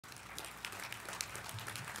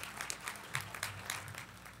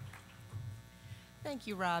Thank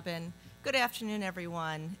you, Robin. Good afternoon,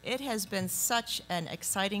 everyone. It has been such an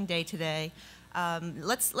exciting day today.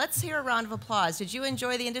 Let's hear a round of applause. Did you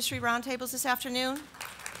enjoy the industry roundtables this afternoon?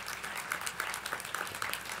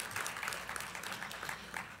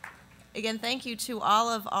 Again, thank you to all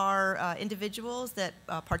of our individuals that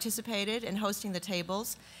participated in hosting the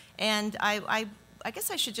tables. And I guess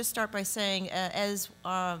I should just start by saying, as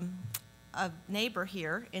a neighbor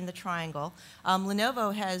here in the Triangle,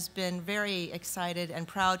 Lenovo has been very excited and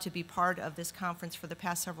proud to be part of this conference for the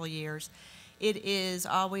past several years. It is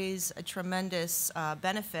always a tremendous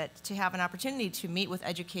benefit to have an opportunity to meet with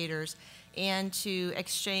educators and to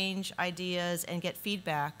exchange ideas and get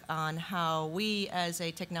feedback on how we as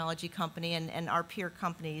a technology company and our peer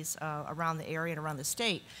companies around the area and around the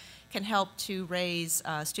state can help to raise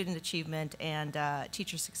student achievement and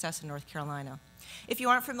teacher success in North Carolina. If you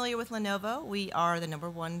aren't familiar with Lenovo, we are the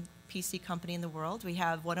 #1 PC company in the world. We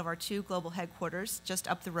have one of our 2 global headquarters just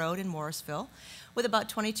up the road in Morrisville with about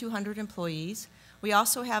 2,200 employees. We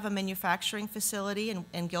also have a manufacturing facility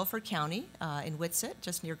in Guilford County, in Whitsett,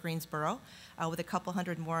 just near Greensboro, with a couple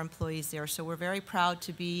hundred more employees there. So we're very proud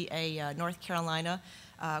to be a North Carolina,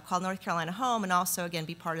 called North Carolina home, and also, again,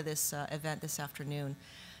 be part of this event this afternoon.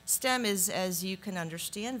 STEM is, as you can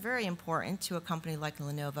understand, very important to a company like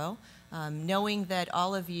Lenovo. Knowing that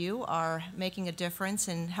all of you are making a difference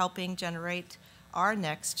in helping generate our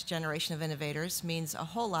next generation of innovators means a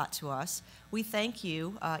whole lot to us. We thank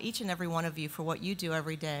you, each and every one of you, for what you do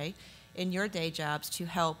every day in your day jobs to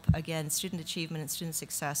help, again, student achievement and student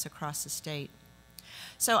success across the state.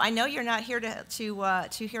 So I know you're not here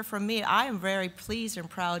to hear from me. I am very pleased and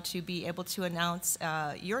proud to be able to announce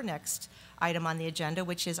your next item on the agenda,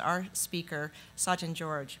 which is our speaker, Sajan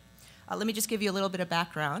George. Let me just give you a little bit of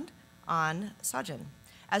background on Sajan.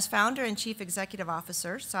 As founder and chief executive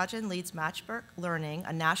officer, Sajan leads Matchbook Learning,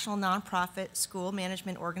 a national nonprofit school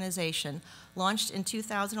management organization launched in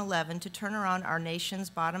 2011 to turn around our nation's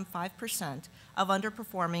bottom 5% of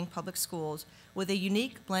underperforming public schools with a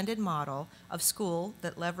unique blended model of school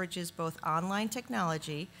that leverages both online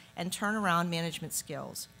technology and turnaround management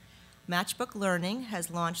skills. Matchbook Learning has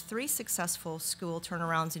launched 3 successful school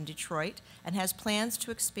turnarounds in Detroit and has plans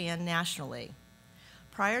to expand nationally.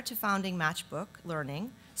 Prior to founding Matchbook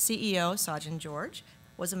Learning, CEO Sajan George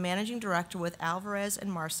was a managing director with Alvarez &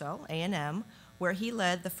 Marsal, A&M, where he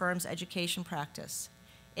led the firm's education practice.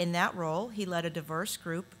 In that role, he led a diverse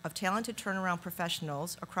group of talented turnaround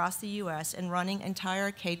professionals across the U.S. in running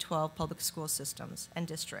entire K-12 public school systems and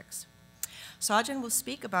districts. Sajan will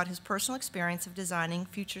speak about his personal experience of designing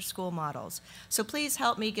future school models. So please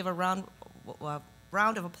help me give a round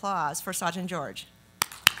of applause for Sajan George.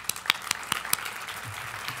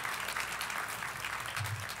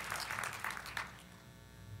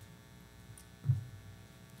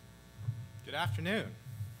 Good afternoon.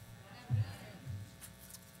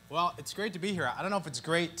 Well, it's great to be here. I don't know if it's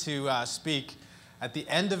great to speak at the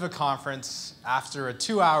end of a conference after a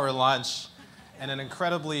 2-hour lunch and an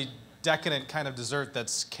incredibly decadent kind of dessert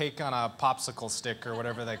that's cake on a popsicle stick or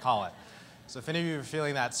whatever they call it. So if any of you are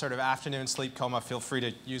feeling that sort of afternoon sleep coma, feel free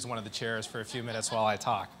to use one of the chairs for a few minutes while I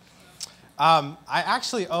talk. I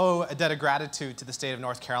actually owe a debt of gratitude to the state of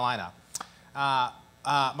North Carolina.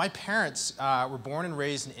 My parents were born and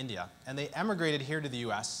raised in India, and they emigrated here to the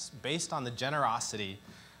U.S. based on the generosity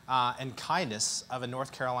and kindness of a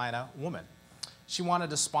North Carolina woman. She wanted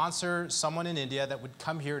to sponsor someone in India that would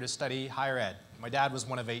come here to study higher ed. My dad was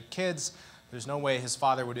one of 8 kids. There's no way his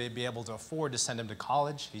father would be able to afford to send him to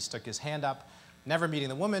college. He stuck his hand up, never meeting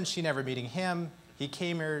the woman, she never meeting him. He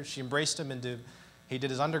came here, she embraced him, and he did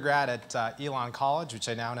his undergrad at Elon College, which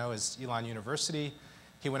I now know is Elon University.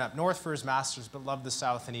 He went up north for his master's, but loved the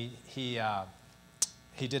South, and he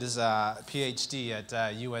did his PhD at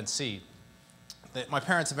UNC. My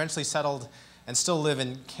parents eventually settled and still live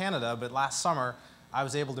in Canada, but last summer I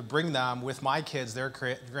was able to bring them with my kids, their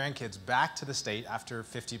grandkids, back to the state after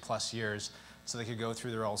 50+ years so they could go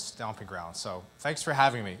through their old stomping ground. So thanks for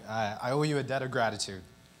having me. I owe you a debt of gratitude.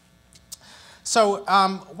 So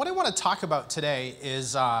what I want to talk about today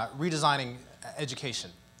is redesigning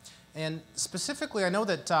education. And specifically, I know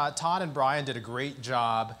that Todd and Brian did a great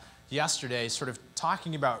job yesterday sort of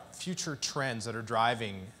talking about future trends that are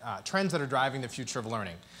driving the future of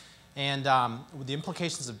learning, and with the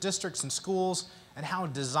implications of districts and schools and how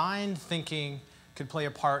design thinking could play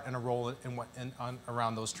a part and a role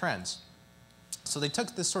around those trends. So they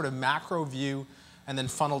took this sort of macro view and then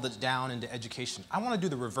funneled it down into education. I want to do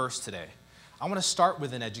the reverse today. I want to start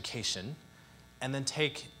with an education and then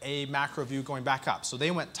take a macro view going back up. So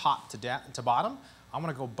they went top to bottom. I want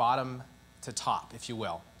to go bottom to top, if you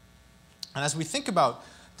will. And as we think about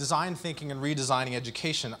design thinking and redesigning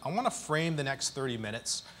education, I want to frame the next 30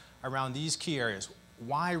 minutes around these key areas.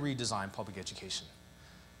 Why redesign public education?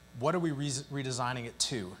 What are we redesigning it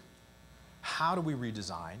to? How do we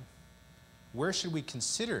redesign? Where should we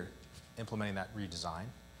consider implementing that redesign?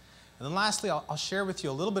 And then lastly, I'll share with you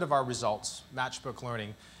a little bit of our results, Matchbook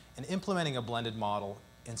Learning, in implementing a blended model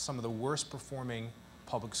in some of the worst performing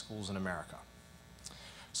public schools in America.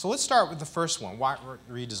 So let's start with the first one, why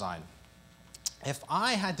redesign. If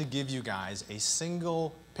I had to give you guys a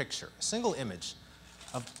single picture, a single image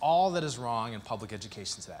of all that is wrong in public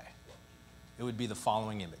education today, it would be the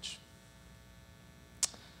following image.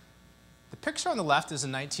 The picture on the left is a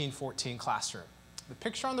 1914 classroom. The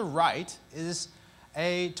picture on the right is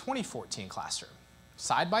a 2014 classroom.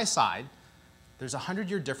 Side by side, there's a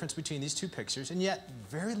 100-year difference between these two pictures, and yet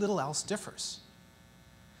very little else differs.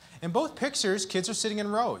 In both pictures, kids are sitting in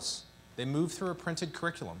rows. They move through a printed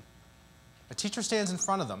curriculum. A teacher stands in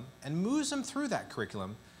front of them and moves them through that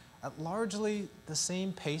curriculum at largely the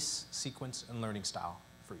same pace, sequence, and learning style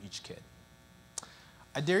for each kid.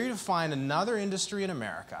 I dare you to find another industry in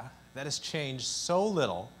America that has changed so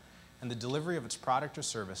little in the delivery of its product or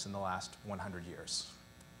service in the last 100 years.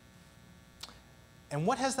 And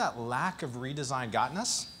what has that lack of redesign gotten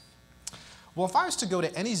us? Well, if I was to go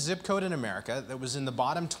to any zip code in America that was in the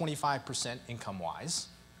bottom 25% income-wise,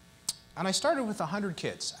 and I started with 100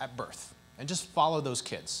 kids at birth, and just followed those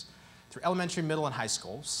kids through elementary, middle, and high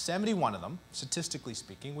school, 71 of them, statistically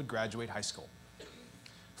speaking, would graduate high school.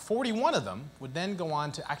 41 of them would then go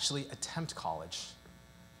on to actually attempt college,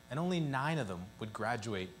 and only 9 of them would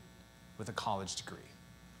graduate with a college degree.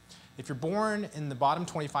 If you're born in the bottom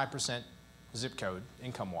 25% zip code,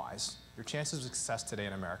 income-wise, your chances of success today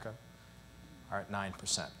in America are at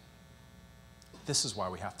 9%. This is why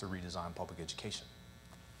we have to redesign public education.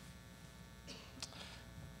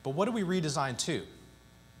 But what do we redesign to?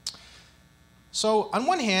 So on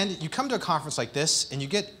one hand, you come to a conference like this and you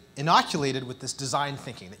get inoculated with this design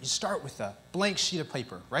thinking that you start with a blank sheet of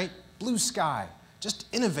paper, right? Blue sky, just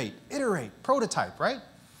innovate, iterate, prototype, right?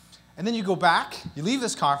 And then you go back, you leave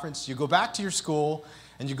this conference, you go back to your school,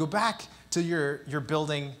 and you go back to your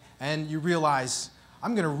building, and you realize,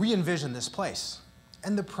 I'm going to re-envision this place.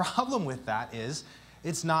 And the problem with that is,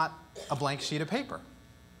 it's not a blank sheet of paper.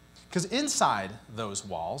 Because inside those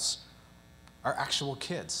walls are actual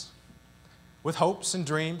kids with hopes and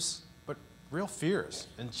dreams, but real fears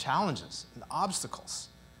and challenges and obstacles.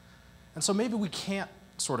 And so maybe we can't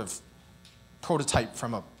sort of prototype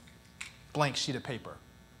from a blank sheet of paper.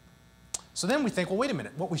 So then we think, well, wait a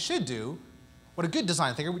minute, what we should do, what a good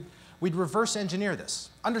design thinker, we'd reverse engineer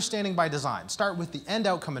this. Understanding by design. Start with the end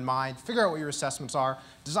outcome in mind, figure out what your assessments are,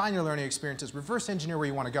 design your learning experiences, reverse engineer where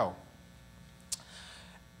you want to go.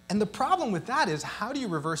 And the problem with that is, how do you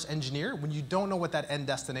reverse engineer when you don't know what that end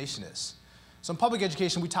destination is? So in public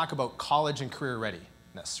education, we talk about college and career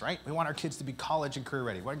readiness, right? We want our kids to be college and career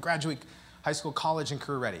ready. We want to graduate high school, college, and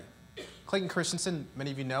career ready. Clayton Christensen,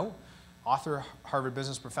 many of you know, author, Harvard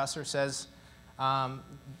business professor, says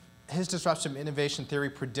his disruptive innovation theory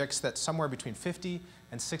predicts that somewhere between 50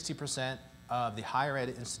 and 60% of the higher ed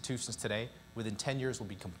institutions today, within 10 years, will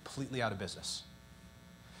be completely out of business.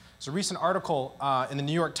 There's a recent article in the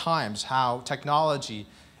New York Times how technology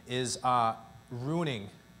is ruining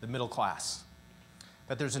the middle class.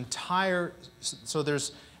 That there's in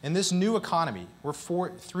this new economy, we're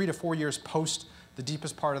 3 to 4 years post the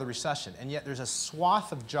deepest part of the recession, and yet there's a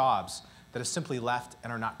swath of jobs that have simply left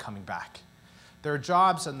and are not coming back. There are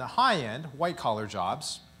jobs in the high end, white-collar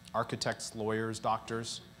jobs, architects, lawyers,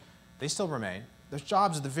 doctors, they still remain. There's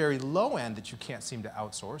jobs at the very low end that you can't seem to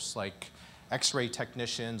outsource, like X-ray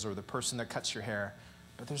technicians or the person that cuts your hair,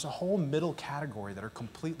 but there's a whole middle category that are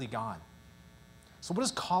completely gone. So what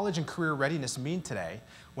does college and career readiness mean today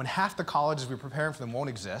when half the colleges we're preparing for them won't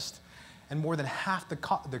exist and more than half the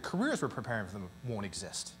careers we're preparing for them won't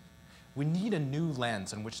exist? We need a new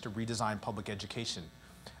lens in which to redesign public education.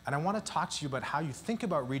 And I want to talk to you about how you think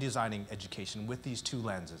about redesigning education with these two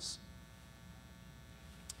lenses.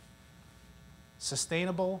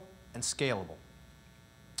 Sustainable and scalable.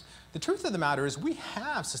 The truth of the matter is we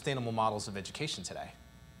have sustainable models of education today.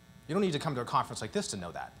 You don't need to come to a conference like this to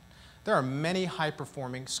know that. There are many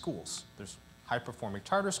high-performing schools. There's high-performing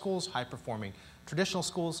charter schools, high-performing traditional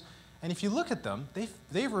schools, and if you look at them,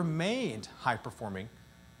 they've remained high-performing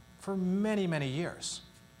for many, many years.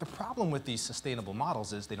 The problem with these sustainable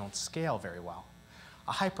models is they don't scale very well.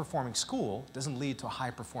 A high-performing school doesn't lead to a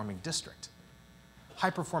high-performing district.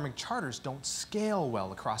 High-performing charters don't scale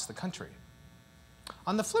well across the country.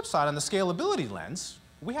 On the flip side, on the scalability lens,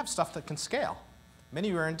 we have stuff that can scale.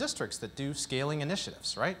 Many are in districts that do scaling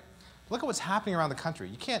initiatives, right? Look at what's happening around the country.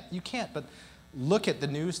 You can't but look at the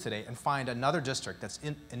news today and find another district that's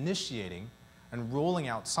initiating and rolling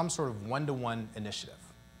out some sort of one-to-one initiative.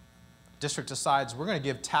 District decides we're going to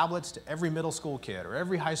give tablets to every middle school kid or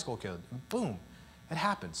every high school kid, and boom, it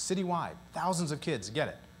happens citywide. Thousands of kids get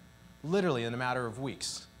it, literally in a matter of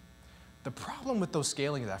weeks. The problem with those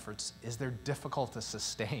scaling efforts is they're difficult to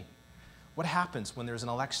sustain. What happens when there's an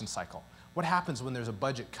election cycle? What happens when there's a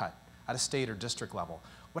budget cut at a state or district level?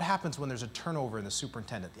 What happens when there's a turnover in the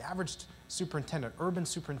superintendent? The average superintendent, urban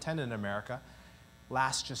superintendent in America,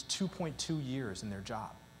 lasts just 2.2 years in their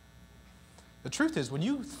job. The truth is, when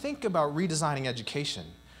you think about redesigning education,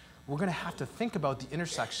 we're going to have to think about the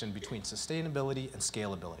intersection between sustainability and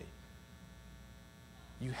scalability.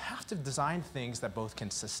 You have to design things that both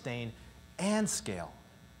can sustain and scale,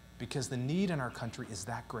 because the need in our country is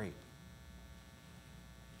that great.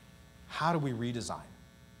 How do we redesign?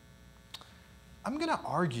 I'm going to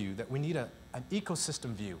argue that we need an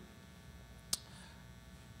ecosystem view.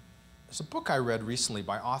 There's a book I read recently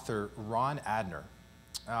by author Ron Adner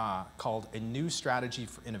called A New Strategy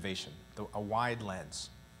for Innovation, A Wide Lens.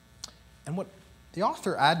 And what the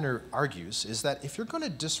author Adner argues is that if you're going to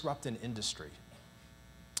disrupt an industry,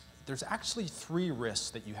 there's actually 3 risks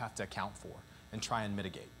that you have to account for and try and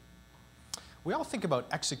mitigate. We all think about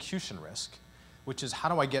execution risk, which is how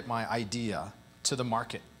do I get my idea to the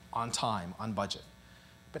market on time, on budget.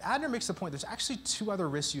 But Adner makes the point there's actually 2 other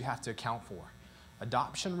risks you have to account for: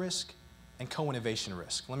 adoption risk and co-innovation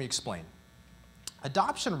risk. Let me explain.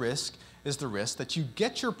 Adoption risk is the risk that you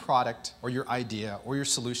get your product or your idea or your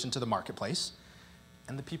solution to the marketplace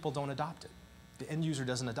and the people don't adopt it. The end user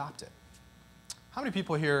doesn't adopt it. How many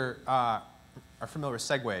people here are familiar with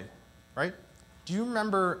Segway, right? Do you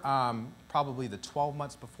remember probably the 12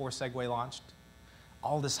 months before Segway launched?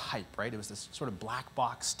 All this hype, right? It was this sort of black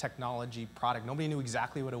box technology product. Nobody knew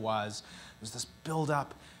exactly what it was. It was this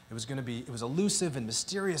build-up. It was elusive and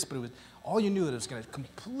mysterious, but all you knew that it was going to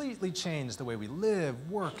completely change the way we live,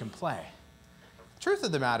 work, and play. The truth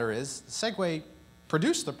of the matter is, Segway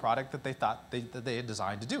produced the product that they thought that they had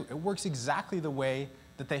designed to do. It works exactly the way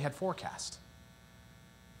that they had forecast.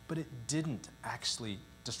 But it didn't actually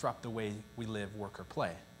disrupt the way we live, work, or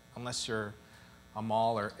play. Unless you're a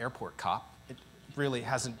mall or airport cop, it really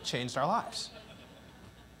hasn't changed our lives.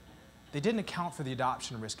 They didn't account for the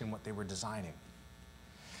adoption risk in what they were designing.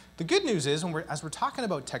 The good news is, as we're talking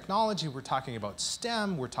about technology, we're talking about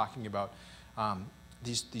STEM, we're talking about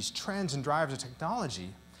these trends and drivers of technology,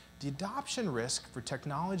 the adoption risk for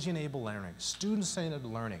technology-enabled learning, student-centered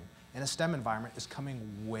learning in a STEM environment is coming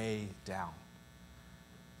way down.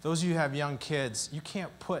 Those of you who have young kids, you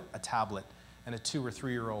can't put a tablet in a 2- or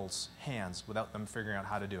 3-year-old's hands without them figuring out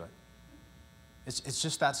how to do it. It's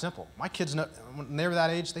just that simple. My kids, when they were that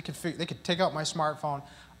age, they could take out my smartphone.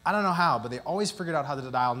 I don't know how, but they always figured out how to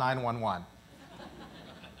dial 911.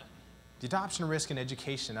 The adoption risk in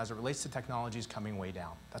education as it relates to technology is coming way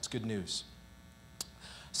down. That's good news.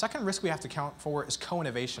 Second risk we have to account for is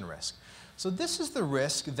co-innovation risk. So this is the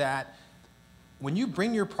risk that when you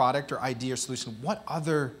bring your product or idea or solution, what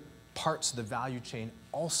other parts of the value chain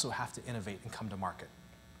also have to innovate and come to market?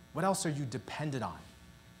 What else are you dependent on?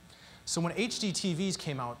 So when HD TVs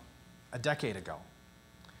came out a decade ago,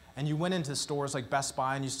 and you went into stores like Best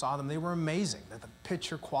Buy and you saw them, they were amazing. The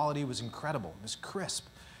picture quality was incredible. It was crisp.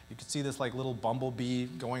 You could see this like little bumblebee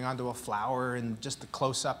going onto a flower, and just the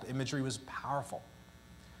close-up imagery was powerful.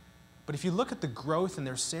 But if you look at the growth in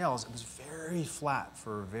their sales, it was very flat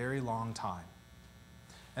for a very long time.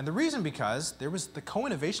 And the reason because the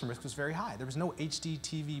co-innovation risk was very high. There was no HD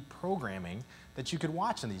TV programming that you could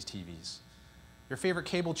watch on these TVs. Your favorite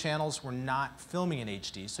cable channels were not filming in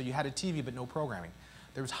HD, so you had a TV but no programming.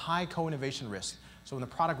 There was high co-innovation risk, so when the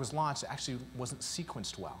product was launched, it actually wasn't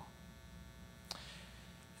sequenced well.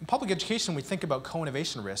 In public education, we think about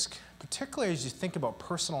co-innovation risk, particularly as you think about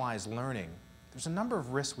personalized learning. There's a number of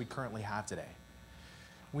risks we currently have today.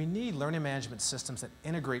 We need learning management systems that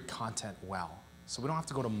integrate content well, so we don't have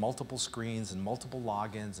to go to multiple screens and multiple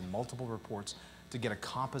logins and multiple reports to get a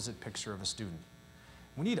composite picture of a student.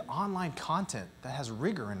 We need online content that has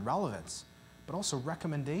rigor and relevance, but also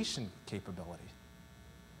recommendation capability.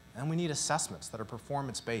 And we need assessments that are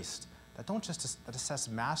performance-based, that don't just assess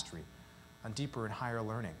mastery on deeper and higher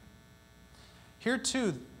learning. Here,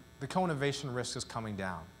 too, the co-innovation risk is coming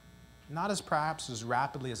down. Not as perhaps as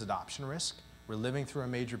rapidly as adoption risk. We're living through a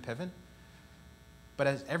major pivot. But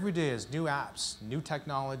as every day as new apps, new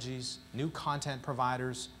technologies, new content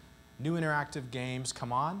providers, new interactive games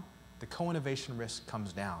come on, the co-innovation risk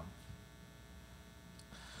comes down.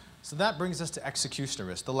 So that brings us to execution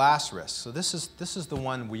risk, the last risk. So this is the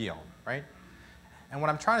one we own, right? And what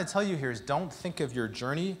I'm trying to tell you here is don't think of your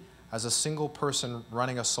journey as a single person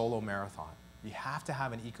running a solo marathon. You have to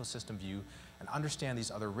have an ecosystem view and understand these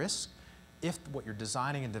other risks if what you're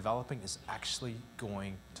designing and developing is actually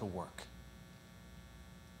going to work.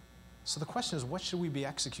 So the question is, what should we be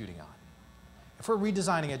executing on? If we're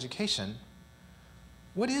redesigning education,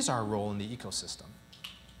 what is our role in the ecosystem?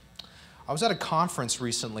 I was at a conference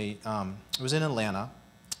recently, it was in Atlanta,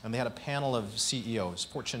 and they had a panel of CEOs,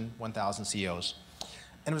 Fortune 1000 CEOs.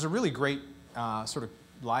 And it was a really great sort of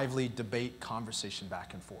lively debate conversation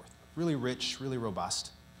back and forth. Really rich, really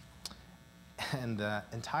robust. And the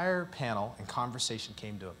entire panel and conversation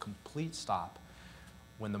came to a complete stop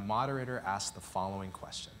when the moderator asked the following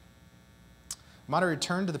question. The moderator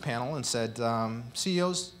turned to the panel and said,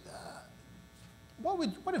 CEOs,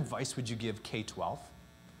 what advice would you give K-12?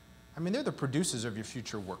 I mean, they're the producers of your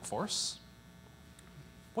future workforce.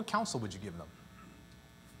 What counsel would you give them?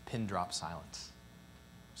 Pin drop silence.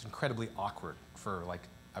 It was incredibly awkward for like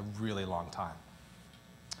a really long time.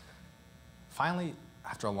 Finally,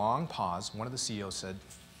 after a long pause, one of the CEOs said,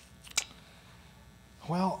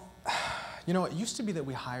 well, you know, it used to be that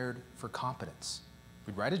we hired for competence.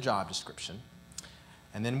 We'd write a job description,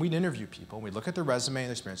 and then we'd interview people. We'd look at their resume and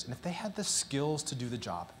their experience, and if they had the skills to do the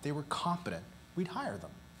job, if they were competent, we'd hire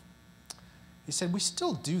them. He said, we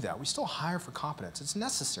still do that. We still hire for competence. It's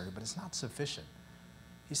necessary, but it's not sufficient.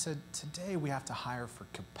 He said, today we have to hire for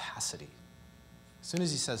capacity. As soon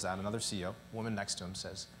as he says that, another CEO, woman next to him,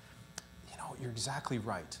 says, you know, you're exactly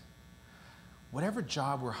right. Whatever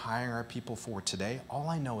job we're hiring our people for today, all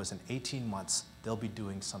I know is in 18 months, they'll be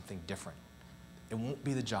doing something different. It won't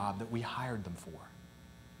be the job that we hired them for.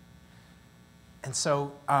 And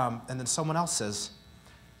so, and then someone else says,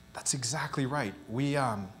 that's exactly right.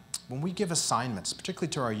 When we give assignments, particularly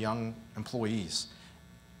to our young employees,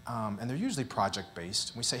 and they're usually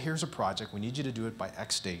project-based, we say, here's a project, we need you to do it by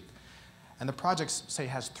X date. And the project, say,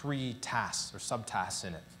 has 3 tasks or subtasks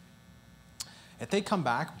in it. If they come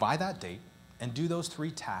back by that date and do those 3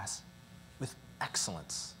 tasks with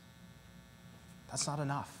excellence, that's not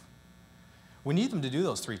enough. We need them to do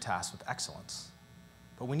those 3 tasks with excellence,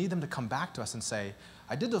 but we need them to come back to us and say,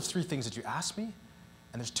 I did those 3 things that you asked me,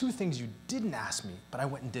 and there's 2 things you didn't ask me, but I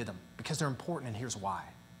went and did them because they're important, and here's why.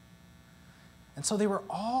 And so they were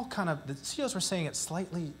all kind of, the CEOs were saying it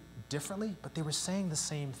slightly differently, but they were saying the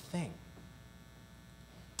same thing.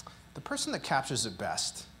 The person that captures it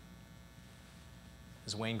best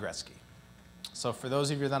is Wayne Gretzky. So for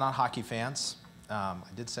those of you that are not hockey fans, I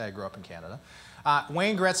did say I grew up in Canada.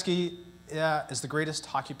 Wayne Gretzky is the greatest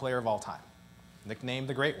hockey player of all time, nicknamed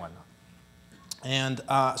the Great One, and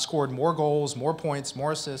scored more goals, more points,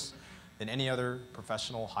 more assists than any other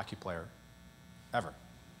professional hockey player ever.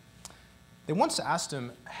 They once asked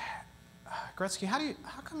him, Gretzky,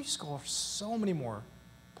 how come you score so many more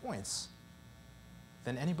points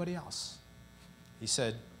than anybody else? He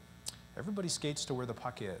said, everybody skates to where the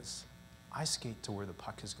puck is. I skate to where the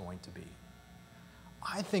puck is going to be.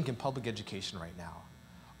 I think in public education right now,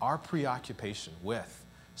 our preoccupation with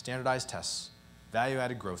standardized tests,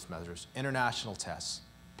 value-added growth measures, international tests,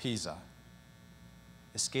 PISA,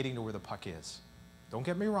 is skating to where the puck is. Don't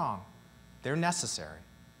get me wrong, they're necessary.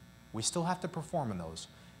 We still have to perform in those.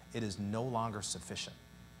 It is no longer sufficient.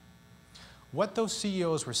 What those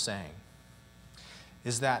CEOs were saying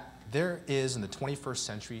is that there is, in the 21st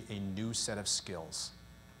century, a new set of skills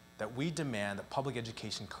that we demand that public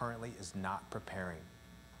education currently is not preparing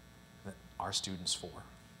our students for.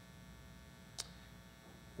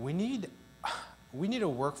 We need a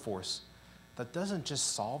workforce that doesn't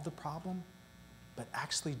just solve the problem, but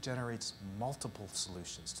actually generates multiple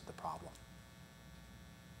solutions to the problem.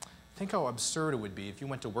 Think how absurd it would be if you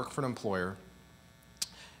went to work for an employer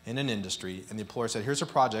in an industry and the employer said, here's a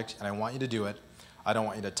project and I want you to do it. I don't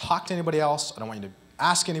want you to talk to anybody else. I don't want you to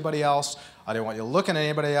ask anybody else. I don't want you to look at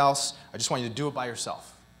anybody else. I just want you to do it by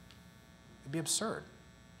yourself. It'd be absurd.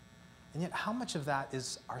 And yet, how much of that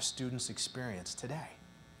is our students' experience today?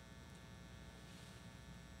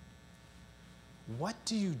 What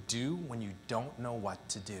do you do when you don't know what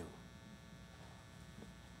to do?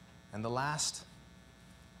 And the last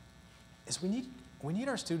is we need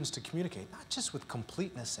our students to communicate, not just with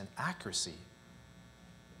completeness and accuracy,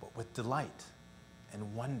 but with delight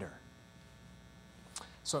and wonder.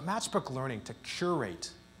 So at Matchbook Learning, to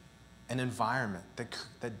curate an environment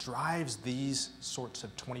that drives these sorts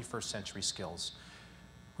of 21st century skills,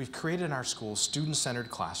 we've created in our schools student-centered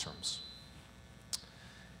classrooms.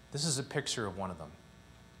 This is a picture of one of them.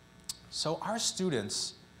 So our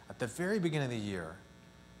students, at the very beginning of the year,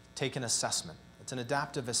 take an assessment. It's an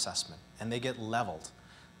adaptive assessment, and they get leveled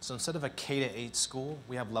So instead of a K-8 school,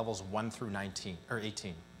 we have levels 1 through 19, or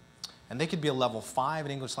 18. And they could be a level 5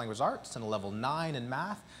 in English Language Arts, and a level 9 in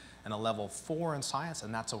math, and a level 4 in science,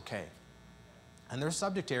 and that's okay. And their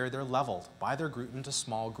subject area, they're leveled by their group into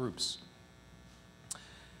small groups.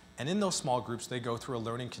 And in those small groups, they go through a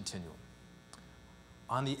learning continuum.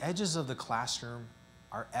 On the edges of the classroom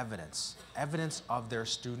are evidence of their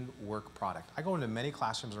student work product. I go into many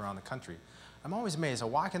classrooms around the country. I'm always amazed. I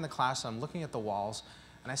walk in the class, I'm looking at the walls,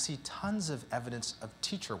 and I see tons of evidence of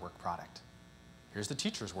teacher work product. Here's the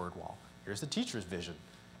teacher's word wall. Here's the teacher's vision.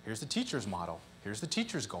 Here's the teacher's model. Here's the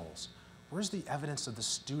teacher's goals. Where's the evidence of the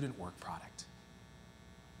student work product?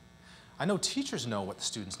 I know teachers know what the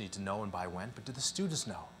students need to know and by when, but do the students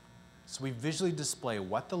know? So we visually display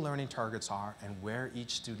what the learning targets are and where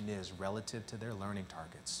each student is relative to their learning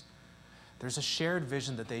targets. There's a shared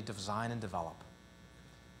vision that they design and develop.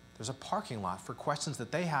 There's a parking lot for questions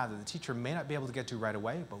that they have that the teacher may not be able to get to right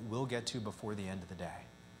away, but will get to before the end of the day.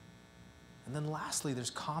 And then lastly,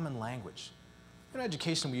 there's common language. In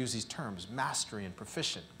education, we use these terms, mastery and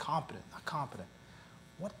proficient, competent, not competent.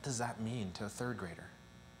 What does that mean to a third grader?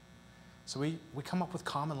 So we come up with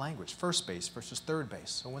common language, first base versus third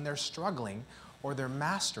base. So when they're struggling or they're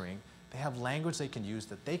mastering, they have language they can use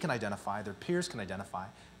that they can identify, their peers can identify,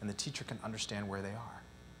 and the teacher can understand where they are.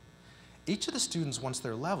 Each of the students, once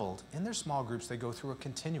they're leveled, in their small groups, they go through a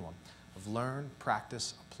continuum of learn,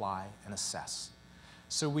 practice, apply, and assess.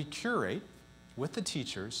 So we curate, with the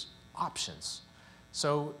teachers, options.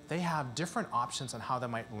 So they have different options on how they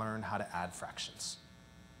might learn how to add fractions.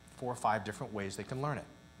 4 or 5 different ways they can learn it.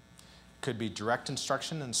 Could be direct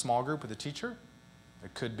instruction in a small group with a teacher.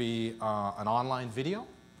 It could be an online video.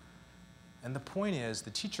 And the point is,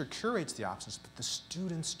 the teacher curates the options, but the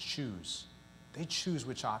students choose. They choose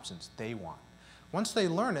which options they want. Once they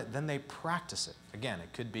learn it, then they practice it. Again,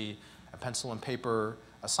 it could be a pencil and paper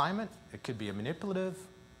assignment. It could be a manipulative.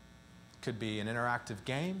 It could be an interactive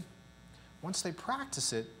game. Once they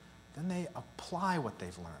practice it, then they apply what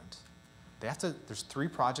they've learned. There's 3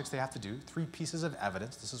 projects they have to do, 3 pieces of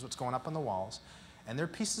evidence. This is what's going up on the walls. And their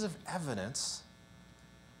pieces of evidence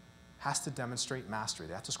has to demonstrate mastery.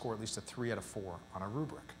 They have to score at least a 3 out of 4 on a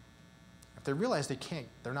rubric. If they realize they can't,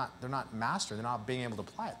 they're not mastering, they're not being able to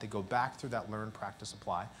apply it, they go back through that learn, practice,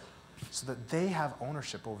 apply, so that they have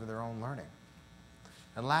ownership over their own learning.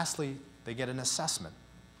 And lastly, they get an assessment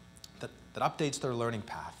that updates their learning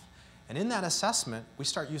path. And in that assessment, we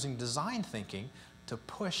start using design thinking to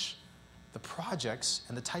push the projects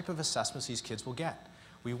and the type of assessments these kids will get.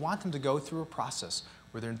 We want them to go through a process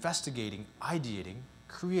where they're investigating, ideating,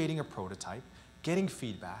 creating a prototype, getting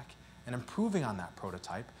feedback, and improving on that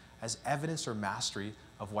prototype as evidence or mastery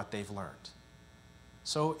of what they've learned.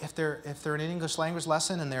 So if they're in an English language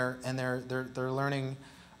lesson and they're learning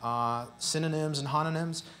synonyms and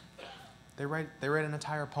homonyms, they write an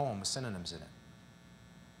entire poem with synonyms in it,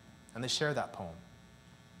 and they share that poem.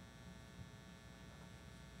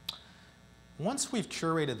 Once we've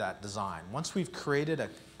curated that design, once we've created a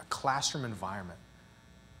classroom environment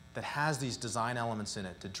that has these design elements in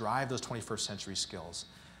it to drive those 21st century skills,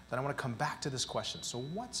 then I want to come back to this question. So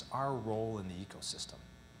what's our role in the ecosystem?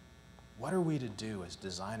 What are we to do as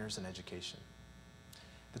designers in education?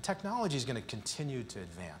 The technology is going to continue to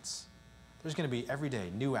advance. There's going to be every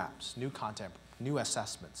day new apps, new content, new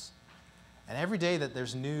assessments. And every day that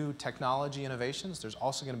there's new technology innovations, there's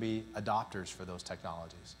also going to be adopters for those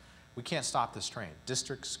technologies. We can't stop this train.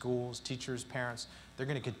 Districts, schools, teachers, parents, they're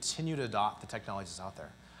going to continue to adopt the technologies out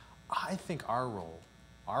there. I think our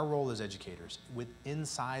role as educators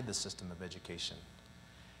inside the system of education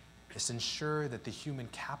is to ensure that the human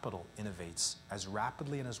capital innovates as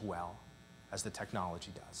rapidly and as well as the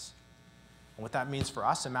technology does. And what that means for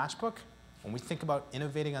us in Matchbook, when we think about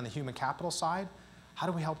innovating on the human capital side, how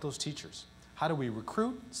do we help those teachers? How do we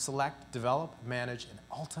recruit, select, develop, manage, and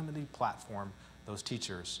ultimately platform those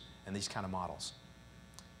teachers and these kind of models?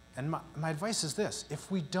 And my advice is this: if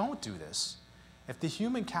we don't do this, if the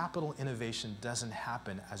human capital innovation doesn't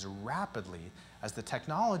happen as rapidly as the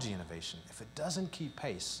technology innovation, if it doesn't keep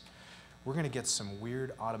pace, we're going to get some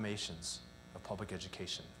weird automations of public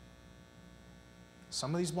education.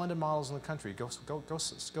 Some of these blended models in the country, go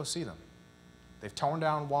see them. They've torn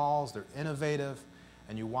down walls, they're innovative,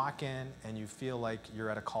 and you walk in and you feel like you're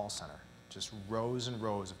at a call center. Just rows and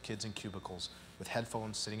rows of kids in cubicles with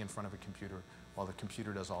headphones sitting in front of a computer while the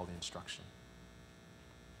computer does all the instruction.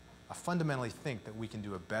 I fundamentally think that we can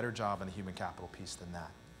do a better job on the human capital piece than that.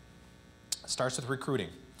 It starts with recruiting.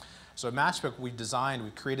 So at Matchbook, we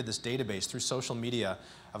created this database through social media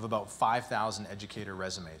of about 5,000 educator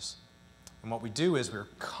resumes. And what we do is we're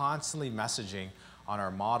constantly messaging on our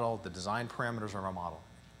model, the design parameters of our model.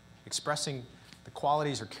 expressing the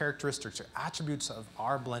qualities or characteristics or attributes of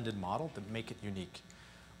our blended model that make it unique.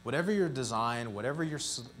 Whatever your design, whatever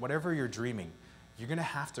you're dreaming, you're going to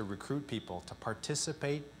have to recruit people to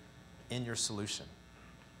participate in your solution.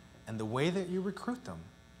 And the way that you recruit them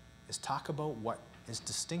is talk about what is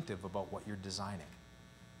distinctive about what you're designing.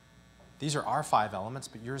 These are our 5 elements,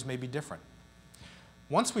 but yours may be different.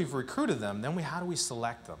 Once we've recruited them, then how do we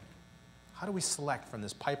select them? How do we select from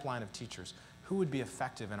this pipeline of teachers who would be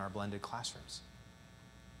effective in our blended classrooms?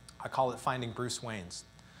 I call it finding Bruce Waynes.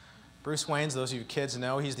 Bruce Wayne's, those of you kids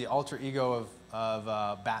know, he's the alter ego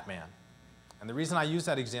of Batman. And the reason I use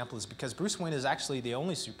that example is because Bruce Wayne is actually the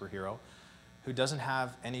only superhero who doesn't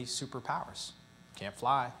have any superpowers. Can't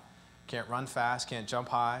fly, can't run fast, can't jump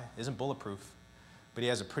high, isn't bulletproof. But he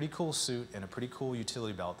has a pretty cool suit and a pretty cool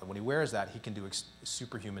utility belt that when he wears that, he can do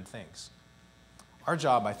superhuman things. Our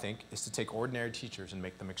job, I think, is to take ordinary teachers and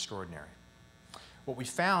make them extraordinary. What we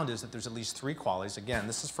found is that there's at least 3 qualities. Again,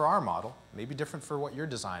 this is for our model, maybe different for what you're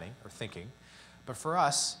designing or thinking. But for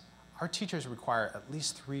us, our teachers require at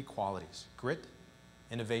least 3 qualities: grit,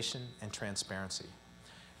 innovation, and transparency.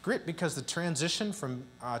 Grit because the transition from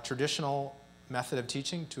a traditional method of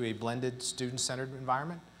teaching to a blended student-centered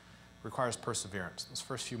environment requires perseverance. Those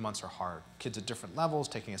first few months are hard. Kids at different levels,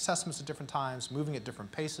 taking assessments at different times, moving at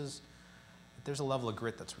different paces. There's a level of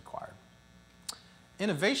grit that's required.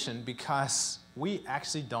 Innovation because we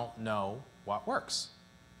actually don't know what works.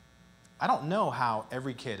 I don't know how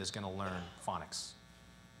every kid is going to learn phonics.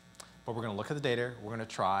 But we're going to look at the data, we're going to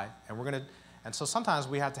try, and so sometimes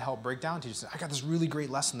we have to help break down teachers. I got this really great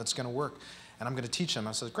lesson that's going to work, and I'm going to teach them.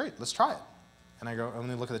 I said, great, let's try it. And I go, and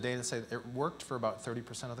we look at the data and say, it worked for about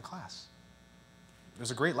 30% of the class. It was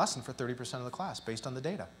a great lesson for 30% of the class based on the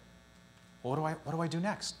data. Well, what do I do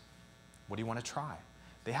next? What do you want to try?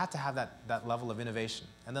 They have to have that level of innovation.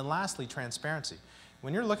 And then lastly, transparency.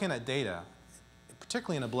 When you're looking at data,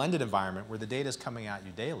 particularly in a blended environment where the data is coming at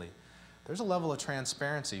you daily, there's a level of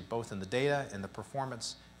transparency both in the data and the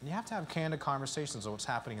performance, and you have to have candid conversations of what's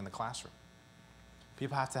happening in the classroom.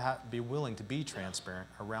 People have to be willing to be transparent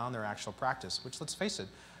around their actual practice, which, let's face it,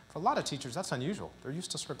 for a lot of teachers, that's unusual. They're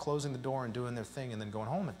used to sort of closing the door and doing their thing and then going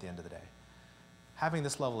home at the end of the day. Having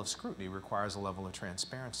this level of scrutiny requires a level of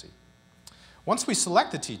transparency. Once we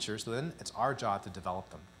select the teachers, then it's our job to develop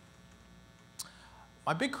them.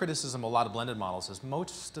 My big criticism of a lot of blended models is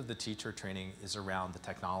most of the teacher training is around the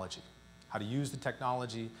technology. How to use the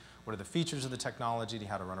technology, what are the features of the technology,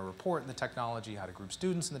 how to run a report in the technology, how to group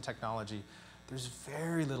students in the technology. There's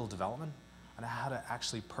very little development on how to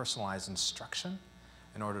actually personalize instruction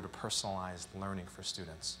in order to personalize learning for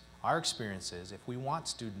students. Our experience is if we want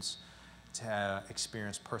students to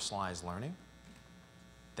experience personalized learning,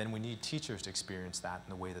 then we need teachers to experience that in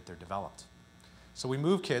the way that they're developed. So we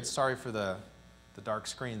move kids, sorry for the dark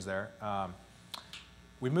screens there,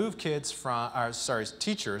 we move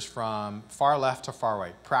teachers from far left to far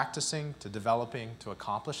right, practicing to developing to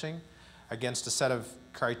accomplishing against a set of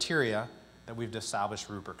criteria that we've established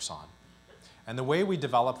rubrics on. And the way we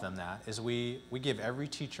develop them is we give every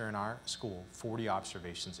teacher in our school 40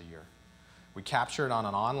 observations a year. We capture it on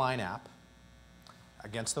an online app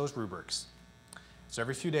against those rubrics. So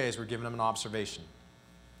every few days we're giving them an observation.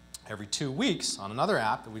 Every 2 weeks on another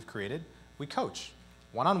app that we've created, we coach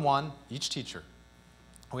one-on-one each teacher.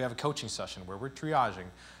 We have a coaching session where we're triaging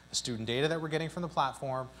the student data that we're getting from the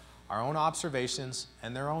platform, our own observations,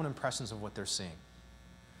 and their own impressions of what they're seeing.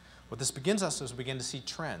 What this begins us is we begin to see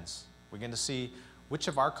trends. We begin to see which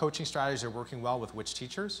of our coaching strategies are working well with which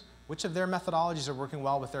teachers, which of their methodologies are working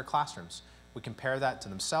well with their classrooms. We compare that to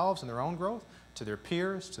themselves and their own growth, to their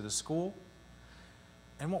peers, to the school.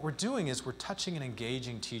 And what we're doing is we're touching and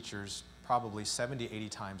engaging teachers probably 70, 80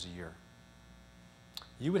 times a year.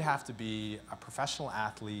 You would have to be a professional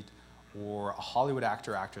athlete or a Hollywood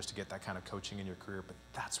actor or actress to get that kind of coaching in your career, but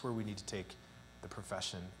that's where we need to take the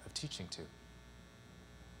profession of teaching to.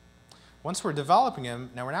 Once we're developing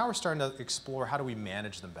them, now we're starting to explore how do we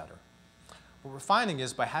manage them better. What we're finding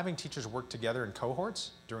is by having teachers work together in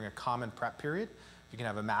cohorts during a common prep period, you can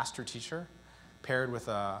have a master teacher paired with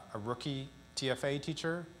a rookie TFA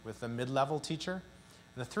teacher with a mid-level teacher.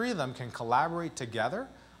 And the 3 of them can collaborate together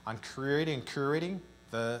on creating and curating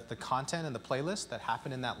the content and the playlist that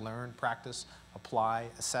happen in that learn, practice, apply,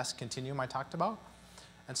 assess continuum I talked about.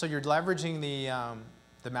 And so you're leveraging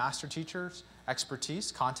the master teacher's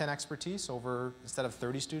expertise, content expertise over, instead of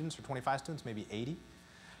 30 students or 25 students, maybe 80.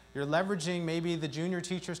 You're leveraging maybe the junior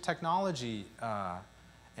teacher's technology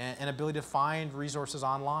and ability to find resources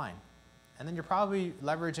online. And then you're probably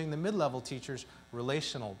leveraging the mid-level teacher's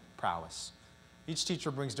relational prowess Each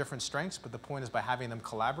teacher brings different strengths, but the point is by having them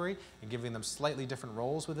collaborate and giving them slightly different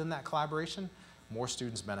roles within that collaboration, more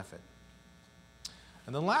students benefit.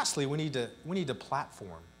 And then lastly, we need to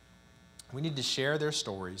platform. We need to share their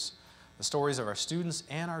stories, the stories of our students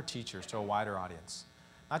and our teachers, to a wider audience.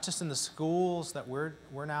 Not just in the schools that we're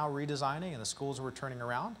now redesigning and the schools we're turning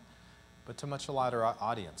around, but to a much wider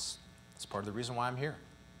audience. That's part of the reason why I'm here.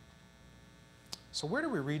 So where do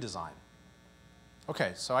we redesign?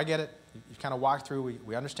 Okay, so I get it. You kind of walk through,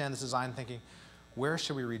 we understand this design thinking. Where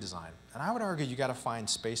should we redesign? And I would argue you got to find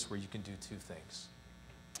space where you can do two things.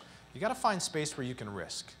 You got to find space where you can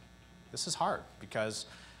risk. This is hard because,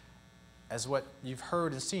 as what you've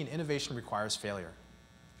heard and seen, innovation requires failure.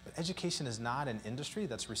 But education is not an industry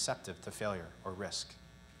that's receptive to failure or risk.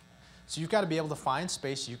 So you've got to be able to find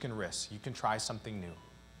space you can risk. You can try something new.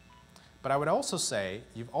 But I would also say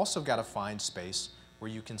you've also got to find space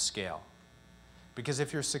where you can scale. Because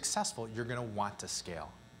if you're successful, you're going to want to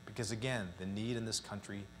scale. Because again, the need in this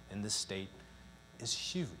country, in this state, is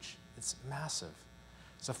huge. It's massive.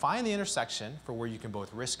 So find the intersection for where you can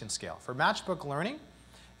both risk and scale. For Matchbook Learning,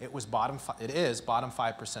 it is bottom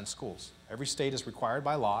 5% schools. Every state is required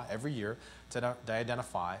by law every year to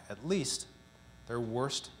identify at least their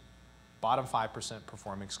worst bottom 5%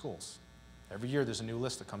 performing schools. Every year there's a new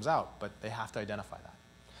list that comes out, but they have to identify that.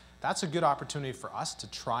 That's a good opportunity for us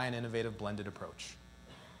to try an innovative blended approach,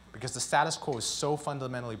 because the status quo is so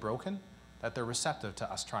fundamentally broken that they're receptive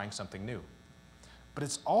to us trying something new. But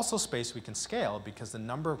it's also space we can scale because the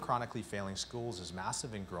number of chronically failing schools is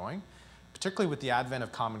massive and growing. Particularly with the advent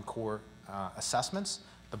of Common Core assessments,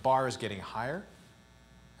 the bar is getting higher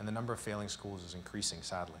and the number of failing schools is increasing,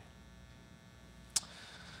 sadly.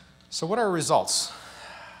 So what are our results?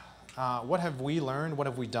 What have we learned, what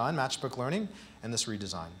have we done, Matchbook Learning, and this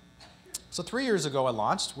redesign? So 3 years ago I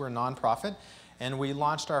launched, we're a nonprofit, and we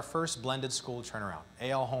launched our first blended school turnaround,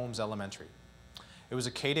 A.L. Holmes Elementary. It was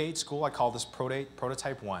a K-8 school. I call this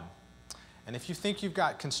Prototype 1. And if you think you've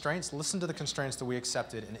got constraints, listen to the constraints that we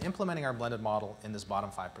accepted in implementing our blended model in this bottom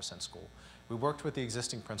 5% school. We worked with the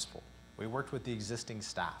existing principal. We worked with the existing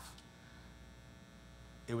staff.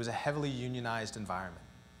 It was a heavily unionized environment.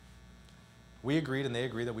 We agreed and they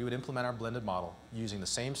agreed that we would implement our blended model using the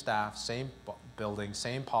same staff, same building,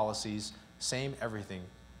 same policies, same everything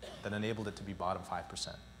that enabled it to be bottom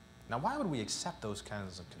 5%. Now, why would we accept those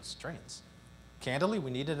kinds of constraints? Candidly, we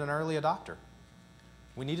needed an early adopter.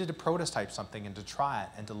 We needed to prototype something and to try it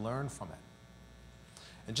and to learn from it.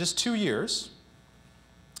 In just 2 years,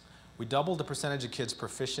 we doubled the percentage of kids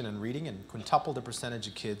proficient in reading and quintupled the percentage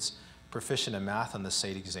of kids proficient in math on the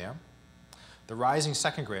SATE exam. The rising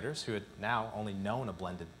second graders, who had now only known a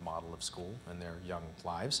blended model of school in their young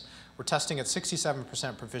lives, were testing at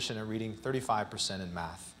 67% proficient in reading, 35% in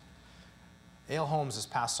math. A.L. Holmes this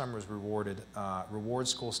past summer was rewarded reward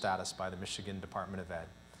school status by the Michigan Department of Ed.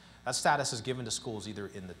 That status is given to schools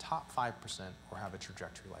either in the top 5% or have a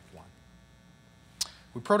trajectory like one.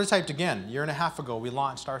 We prototyped again. A year and a half ago, we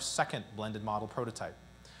launched our second blended model prototype.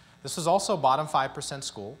 This was also a bottom 5%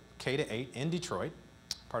 school, K-8 in Detroit,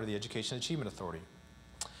 part of the Education Achievement Authority.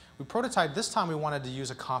 We prototyped, this time we wanted to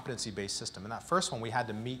use a competency-based system. In that first one, we had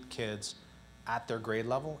to meet kids at their grade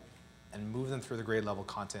level and move them through the grade level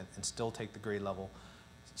content and still take the grade level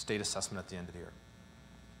state assessment at the end of the year.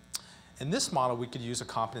 In this model, we could use a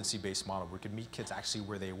competency-based model where we could meet kids actually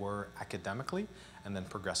where they were academically and then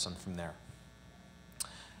progress them from there.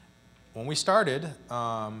 When we started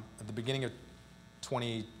at the beginning of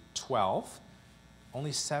 2012,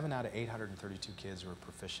 only 7 out of 832 kids were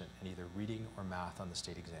proficient in either reading or math on the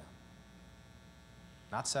state exam.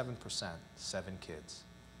 Not 7%, 7 kids.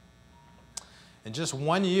 In just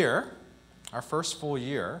 1 year, our first full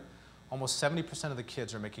year, almost 70% of the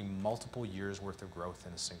kids are making multiple years worth of growth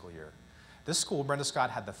in a single year. This school, Brenda Scott,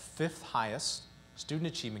 had the 5th highest student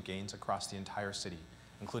achievement gains across the entire city,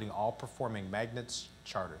 including all performing magnets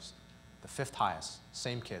charters. The 5th highest,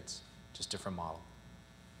 same kids, just different model.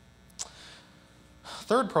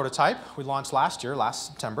 Third prototype we launched last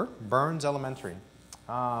September, Burns Elementary.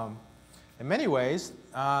 In many ways,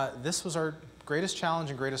 this was our greatest challenge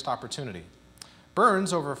and greatest opportunity.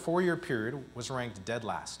 Burns, over a 4-year period, was ranked dead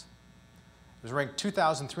last. It was ranked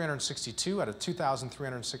 2,362 out of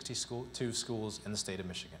 2,362 schools in the state of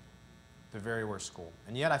Michigan. The very worst school.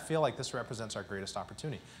 And yet I feel like this represents our greatest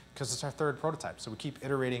opportunity because it's our third prototype. So we keep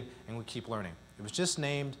iterating and we keep learning. It was just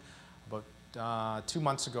named about 2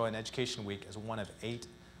 months ago in Education Week as one of 8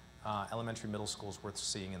 elementary middle schools worth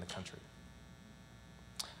seeing in the country.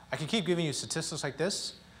 I can keep giving you statistics like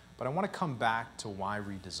this, but I want to come back to why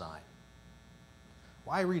redesign.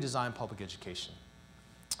 Why redesign public education?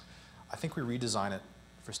 I think we redesign it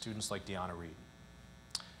for students like Deanna Reed.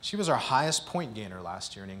 She was our highest point gainer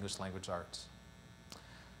last year in English language arts.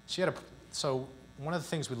 So one of the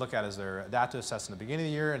things we look at is their adaptive assessment at the beginning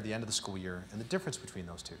of the year and at the end of the school year, and the difference between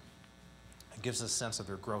those two. It gives us a sense of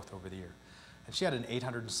their growth over the year. And she had an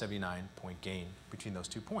 879-point gain between those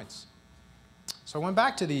 2 points. So I went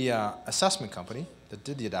back to the assessment company that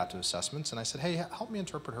did the adaptive assessments, and I said, hey, help me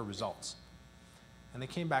interpret her results. And they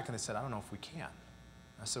came back and they said, I don't know if we can.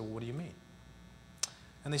 I said, well, what do you mean?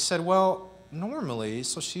 And they said, well, normally,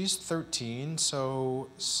 so she's 13, so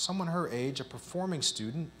someone her age, a performing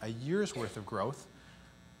student, a year's worth of growth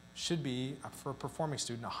should be, for a performing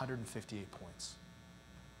student, 158 points.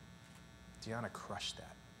 Deanna crushed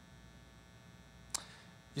that.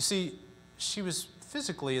 You see, she was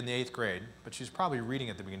physically in the 8th grade, but she was probably reading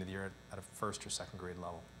at the beginning of the year at a 1st or 2nd grade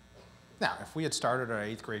level. Now, if we had started our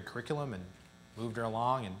 8th grade curriculum and moved her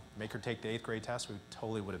along and make her take the 8th grade test, we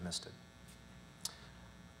totally would have missed it.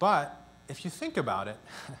 But if you think about it,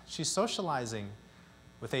 she's socializing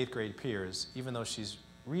with 8th grade peers, even though she's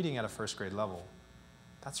reading at a 1st grade level.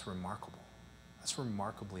 That's remarkable. That's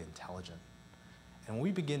remarkably intelligent. And when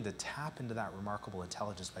we begin to tap into that remarkable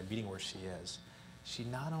intelligence by meeting where she is, she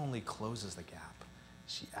not only closes the gap,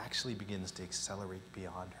 she actually begins to accelerate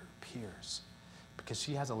beyond her peers, because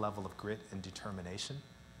she has a level of grit and determination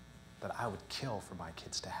that I would kill for my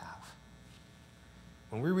kids to have.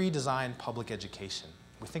 When we redesign public education,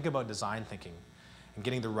 we think about design thinking and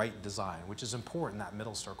getting the right design, which is important in that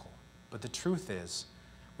middle circle. But the truth is,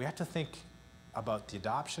 we have to think about the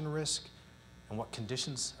adoption risk and what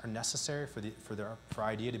conditions are necessary for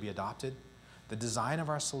idea to be adopted, the design of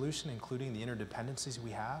our solution, including the interdependencies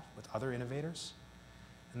we have with other innovators,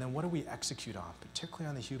 and then what do we execute on, particularly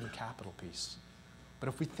on the human capital piece. But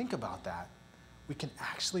if we think about that, we can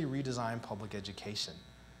actually redesign public education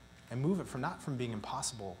and move it from not from being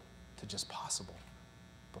impossible to just possible,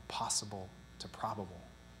 but possible to probable.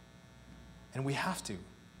 And we have to,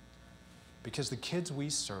 because the kids we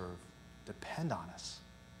serve depend on us.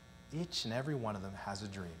 Each and every one of them has a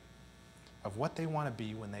dream of what they want to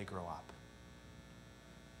be when they grow up.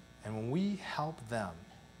 And when we help them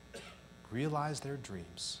realize their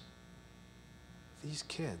dreams, these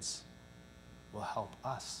kids will help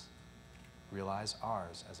us realize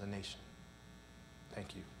ours as a nation.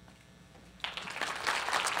 Thank you.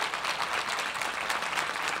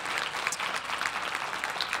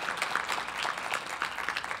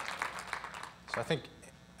 So I think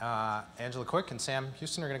Angela Quick and Sam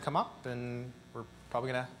Houston are going to come up, and we're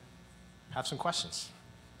probably going to have some questions.